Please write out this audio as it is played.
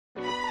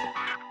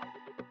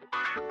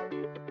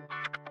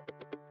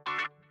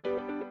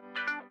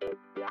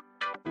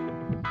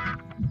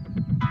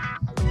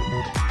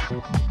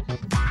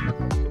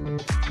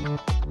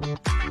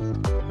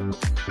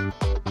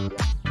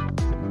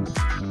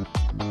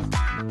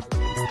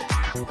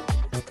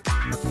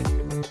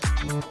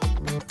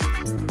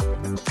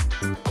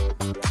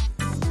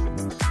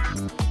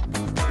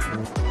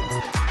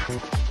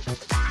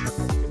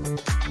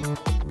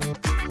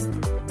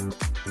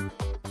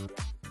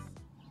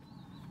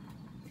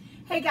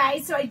Hey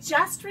guys, so I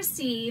just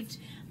received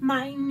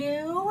my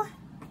new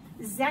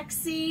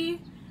Zexy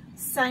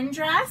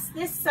sundress.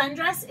 This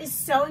sundress is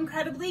so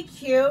incredibly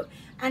cute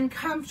and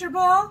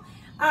comfortable.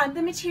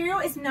 The material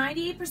is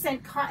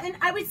 98% cotton.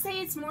 I would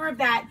say it's more of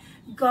that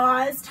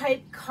gauze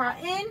type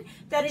cotton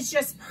that is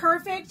just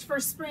perfect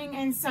for spring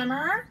and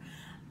summer.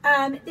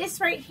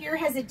 This right here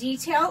has a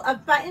detail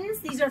of buttons.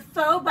 These are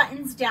faux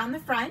buttons down the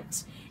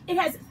front. It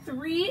has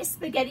 3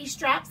 spaghetti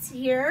straps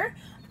here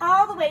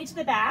all the way to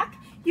the back.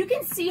 You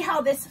can see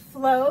how this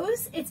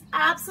flows. It's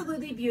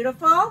absolutely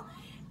beautiful.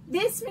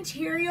 This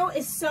material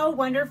is so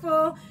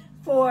wonderful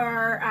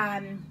for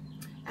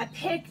a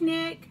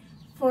picnic,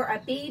 for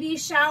a baby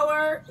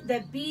shower,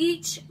 the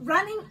beach,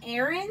 running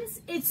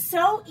errands. It's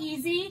so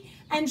easy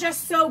and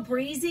just so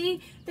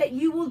breezy that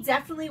you will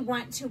definitely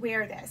want to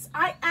wear this.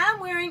 I am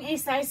wearing a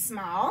size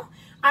small.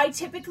 I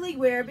typically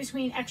wear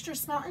between extra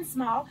small and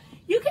small.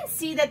 You can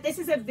see that this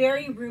is a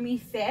very roomy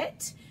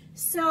fit.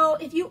 So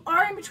if you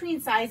are in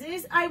between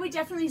sizes, I would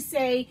definitely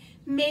say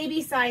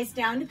maybe size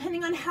down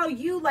depending on how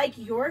you like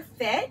your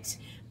fit.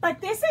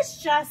 But this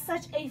is just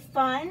such a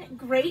fun,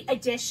 great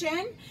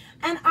addition.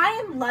 And I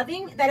am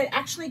loving that it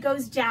actually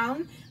goes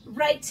down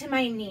right to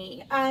my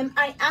knee.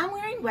 I am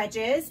wearing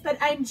wedges, but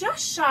I'm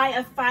just shy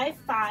of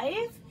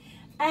 5'5".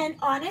 And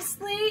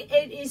honestly,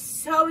 it is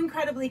so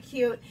incredibly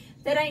cute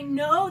that I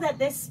know that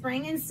this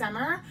spring and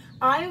summer,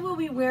 I will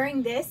be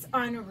wearing this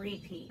on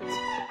repeat.